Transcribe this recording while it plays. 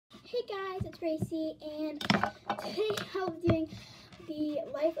Hey guys, it's Gracie, and today I'll be doing the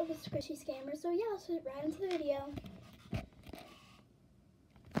life of a squishy scammer. So yeah, let's get right into the video.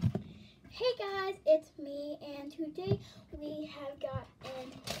 Hey guys, it's me, and today we have got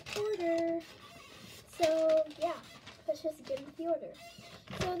an order. So yeah, let's just get into the order.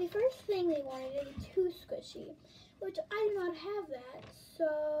 So the first thing they wanted is a 2 squishy, which I do not have that,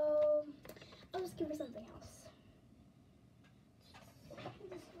 so I'll just give her something else.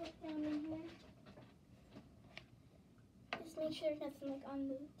 Down in here. Just make sure there's nothing like on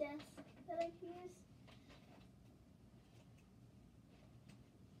the desk that I can use.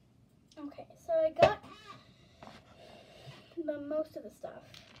 Okay, so I got most of the stuff.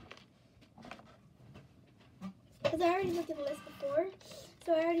 Because I already looked at the list before,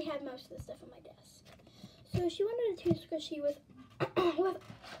 so I already had most of the stuff on my desk. So she wanted a 2 squishy with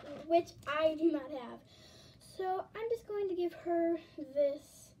which I do not have. So I'm just going to give her this.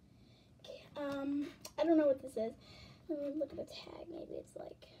 I don't know what this is. Let me look at the tag. Maybe it's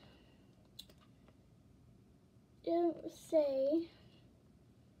like, it don't say,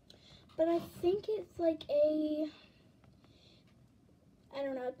 but I think it's like a, I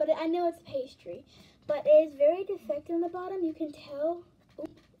don't know, but I know it's pastry, but it is very defective on the bottom. You can tell.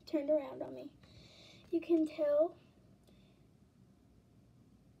 Oop, turned around on me. You can tell.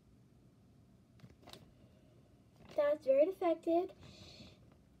 That's very defective.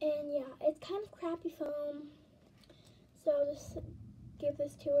 And yeah, it's kind of crappy foam, so I'll just give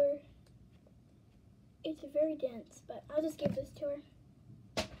this to her. It's very dense, but I'll just give this to her.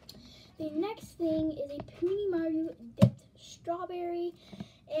 The next thing is a Puni dipped strawberry,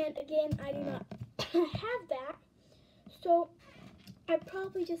 and again, I do not have that, so I'm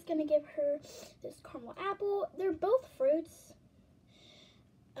probably just gonna give her this caramel apple. They're both fruits.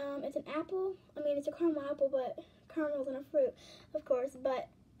 It's an apple. I mean, it's a caramel apple, but caramel isn't a fruit, of course, but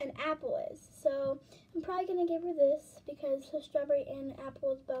an apple is. So I'm probably gonna give her this because the strawberry and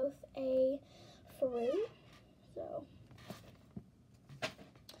apple is both a fruit. So,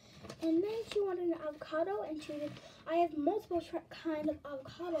 and then she wanted an avocado, and she did. I have multiple kind of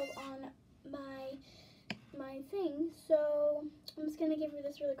avocado on my thing, so I'm just gonna give her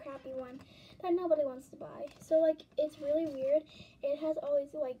this really crappy one that nobody wants to buy. So like, it's really weird. It has all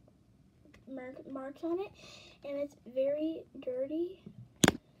these like marks on it, and it's very dirty.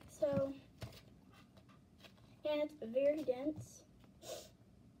 So, and it's very dense.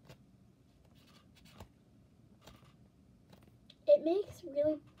 It makes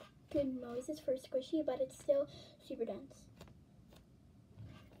really good noises for a squishy, but it's still super dense.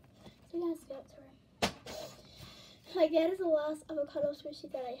 So yeah, let's go to her. Like, that is the last avocado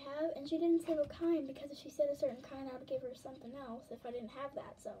squishy that I have, and she didn't say what kind, because if she said a certain kind, I would give her something else if I didn't have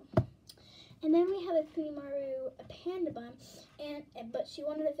that, so. And then we have a Punimaru panda bun, but she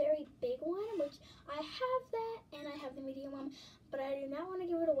wanted a very big one, which I have that, and I have the medium one, but I do not want to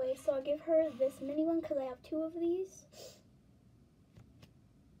give it away, so I'll give her this mini one because I have 2 of these.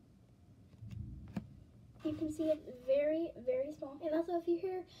 You can see it's very, very small, and also if you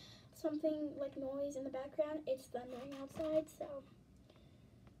hear something like noise in the background, it's thundering outside, so.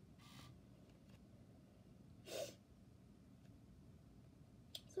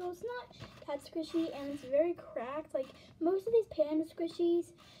 So it's not that squishy, and it's very cracked. Like, most of these panda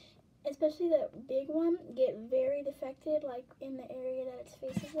squishies, especially the big one, get very defected, like in the area that its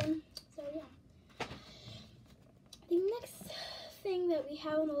face is in. So yeah. The next thing that we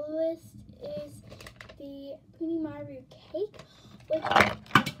have on the list is the Punimaru cake, which I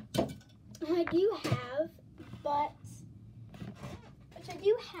do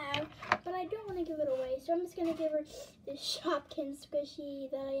have, but I don't want to give it away, so I'm just going to give her this Shopkins squishy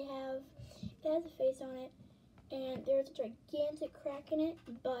that I have. It has a face on it, and there's a gigantic crack in it,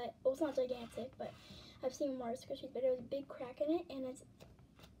 but, well, it's not gigantic, but I've seen more squishies, but there's a big crack in it, and it's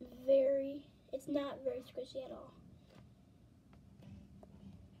not very squishy at all.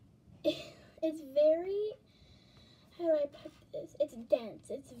 It's very, how do I put this? It's dense.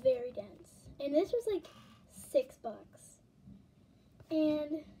 It's very dense. And this was like $6.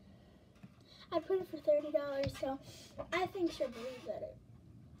 And I put it for $30, so I think she'll believe that it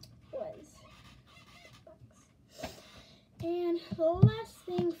was $6. And the last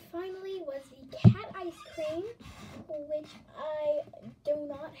thing finally was the cat ice cream, which I do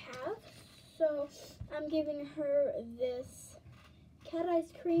not have. So I'm giving her this cat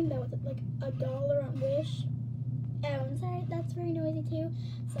ice cream that was like $1 on Wish. Oh, I'm sorry, that's very noisy too.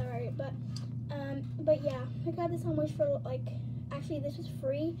 Sorry, but yeah, I got this on Wish for like, actually this was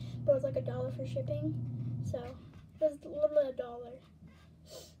free, but it was like $1 for shipping. So it was literally $1.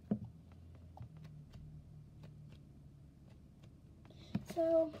 So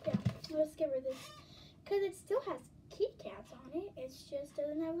So yeah, let's get rid of this because it still has Kit Kats on it. It just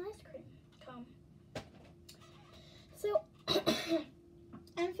doesn't have an ice cream cone. So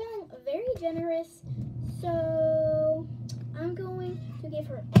I'm feeling very generous. So I'm going to give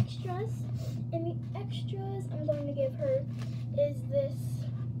her extras, and the extras I'm going to give her is this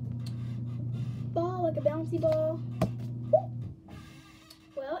ball, like a bouncy ball.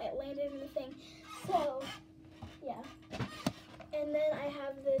 Well, it landed in the thing. So yeah. And then I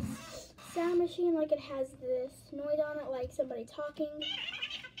have this sound machine, like it has this noise on it, like somebody talking.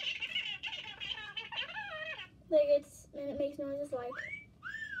 Like and it makes noises like.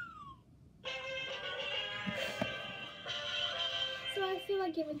 So I feel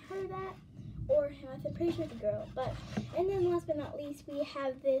like giving her that, or I'm pretty sure it's a girl. But, and then last but not least, we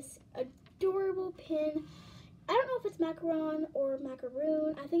have this adorable pin. I don't know if it's macaron or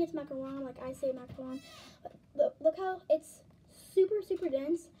macaroon. I think it's macaron, like I say macaron. But look how it's super, super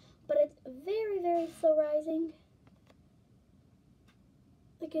dense, but it's very, very slow rising.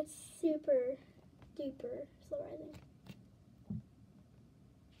 Like it's super duper slow rising.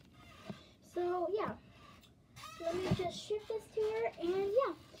 So yeah, let me just shift this to her, and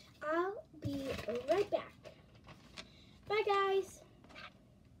yeah, I'll be right back. Bye guys.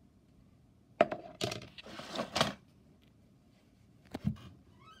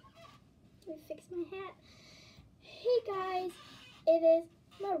 Let me fix my hat. Hey guys, it is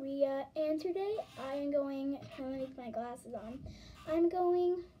Maria, and today I am going, let me put my glasses on. I'm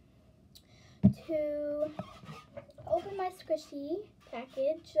going to open my squishy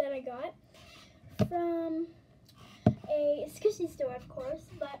package that I got from a squishy store, of course.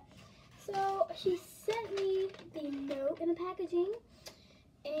 But so she sent me the note in the packaging,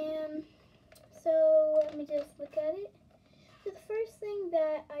 and so let me just look at it. So the first thing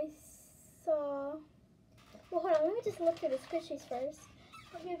that I saw, well, hold on, let me just look through the squishies first.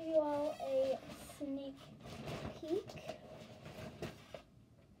 I'll give you all a sneak peek.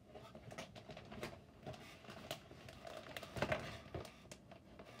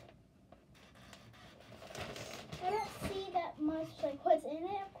 I don't see that much like what's in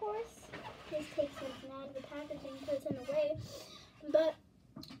it, of course. This takes something out of the packaging, puts it away. But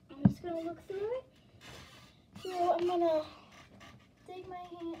I'm just gonna look through it. So I'm gonna dig my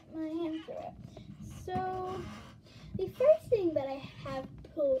hand through it. So the first thing that I have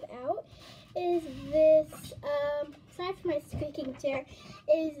pulled out is this, aside from my squeaking chair,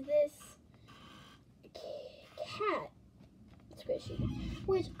 is this cat squishy,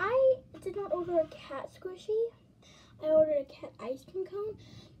 which I did not order a cat squishy. I ordered a cat ice cream cone,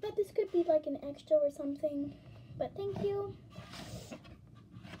 but this could be like an extra or something, but thank you.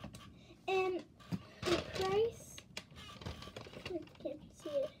 And the price, you can't see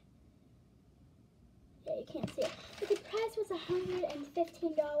it. Yeah, you can't see it. But the price was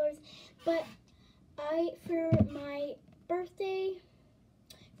 $115, but for my birthday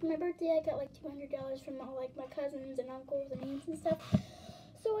I got like $200 from all like my cousins and uncles and aunts and stuff.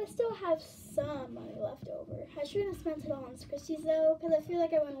 So I still have some money left over. I shouldn't have spent it all on squishies though, because I feel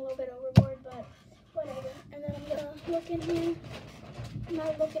like I went a little bit overboard, but whatever. And then I'm gonna look in here. I'm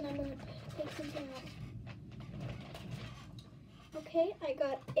not looking, I'm gonna take something out. Okay, I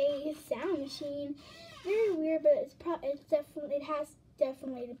got a sound machine. Very weird, but it has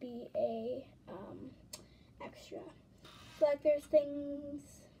definitely to be a extra. So like there's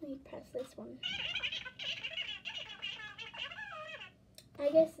things. Let me press this one. I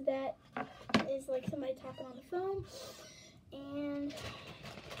guess that is like somebody talking on the phone, and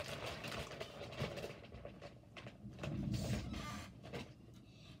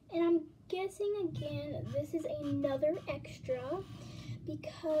I'm guessing again this is another extra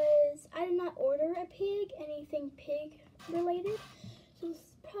because I did not order a pig, anything pig related, so this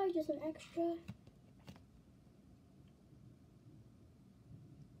is probably just an extra.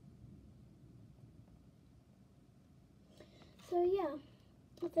 So yeah,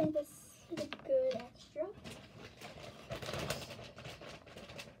 I think this is a good extra.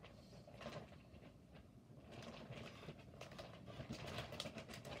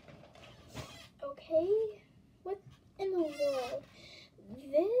 Okay, what in the world?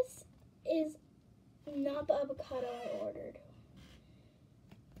 This is not the avocado I ordered.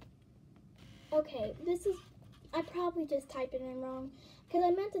 Okay, I probably just typed it in wrong, because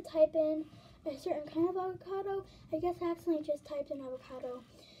I meant to type in a certain kind of avocado. I guess I accidentally just typed in avocado.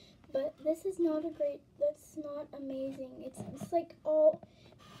 But this is not that's not amazing. It's like all,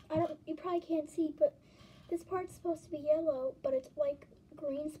 you probably can't see, but this part's supposed to be yellow, but it's like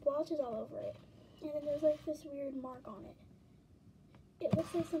green splotches all over it. And then there's like this weird mark on it. It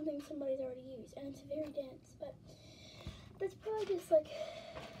looks like something somebody's already used, and it's very dense, but That's probably just like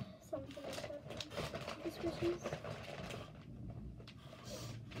something that's happening. The squishies.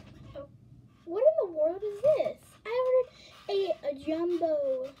 Oh, what in the world is this? I ordered a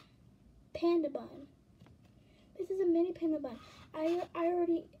jumbo panda bun. This is a mini panda bun. I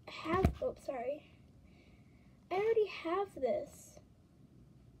already have. Oh, sorry. I already have this.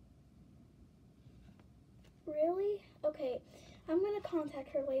 Really? Okay. I'm gonna contact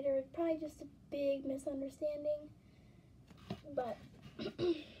her later. It's probably just a big misunderstanding. But I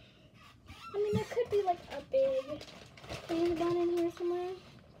mean, there could be like a big panda bun in here somewhere.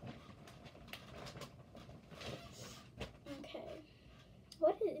 Okay.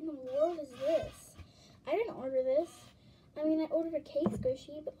 What in the world is this? I didn't order this. I mean, I ordered a cake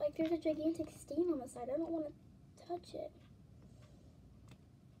squishy, but like there's a gigantic stain on the side. I don't want to touch it.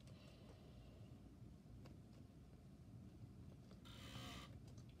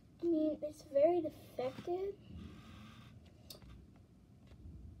 I mean, it's very defective.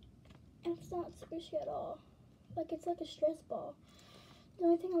 And it's not squishy at all. Like, it's like a stress ball. The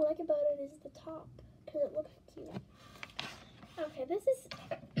only thing I like about it is the top, because it looks cute. Okay, this is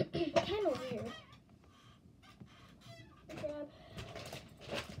kind of weird. Grab.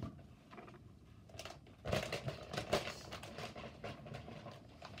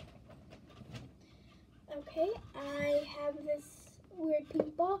 Okay, I have this weird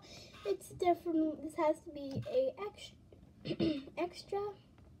pink ball. It's different. This has to be a extra.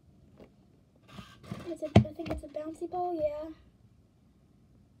 I think it's a bouncy ball, yeah.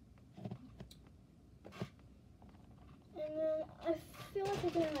 And then I feel like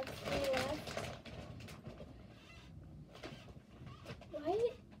there's only like 3 left.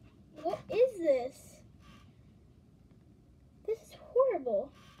 What is this? This is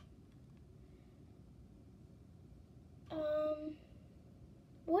horrible.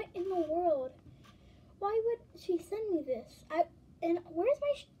 What in the world? Why would she send me this? And where's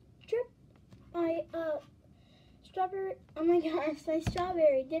my strawberry, oh my gosh, my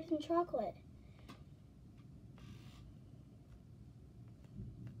strawberry dipped in chocolate.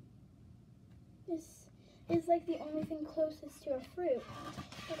 This is like the only thing closest to a fruit.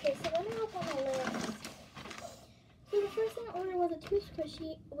 Okay, so let me look on my list. So the first thing I ordered was a tooth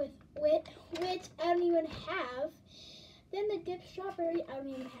squishy with which I don't even have. Then the dipped strawberry I don't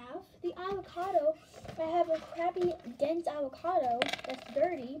even have. The avocado, I have a crappy dense avocado that's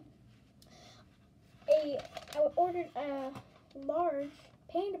dirty. I ordered a large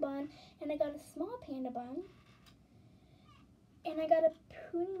panda bun, and I got a small panda bun. And I got a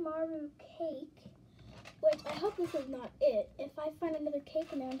Punimaru cake, which I hope this is not it. If I find another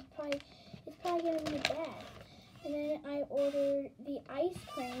cake in there, it's probably gonna be bad. And then I ordered the ice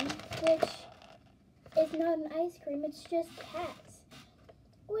cream, which is not an ice cream, it's just cats.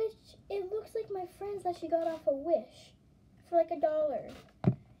 Which, it looks like my friend's that she got off a Wish for like $1.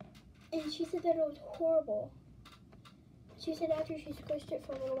 And she said that it was horrible. She said after she squished it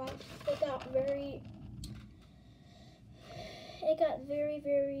for a little while, it got very,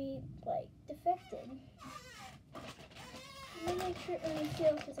 like, defected. Let me make sure, let me see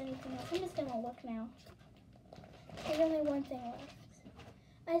if there's anything else. I'm just gonna look now. There's only one thing left.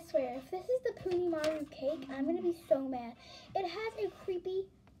 I swear, if this is the Punimaru cake, I'm gonna be so mad. It has a creepy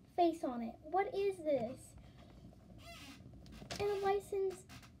face on it. What is this? And the license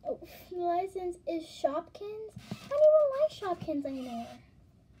is Shopkins. I don't even like Shopkins anymore.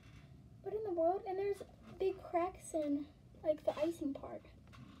 What in the world? And there's big cracks in like the icing part.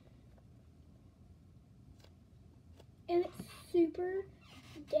 And it's super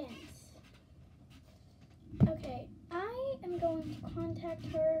dense. Okay, I am going to contact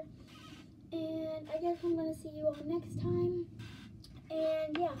her, and I guess I'm going to see you all next time.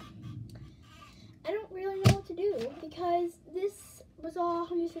 And yeah, I don't really know what to do because this was all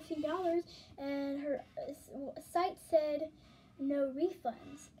 $115, and her site said no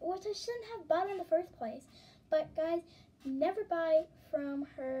refunds, which I shouldn't have bought in the first place. But guys, never buy from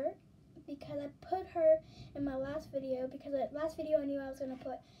her, because I put her in my last video, because last video I knew I was going to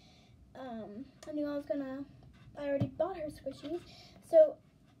put, I already bought her squishies. So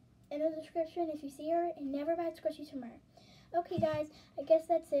in the description, if you see her, and never buy squishies from her. Okay guys, I guess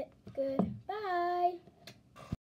that's it. Goodbye.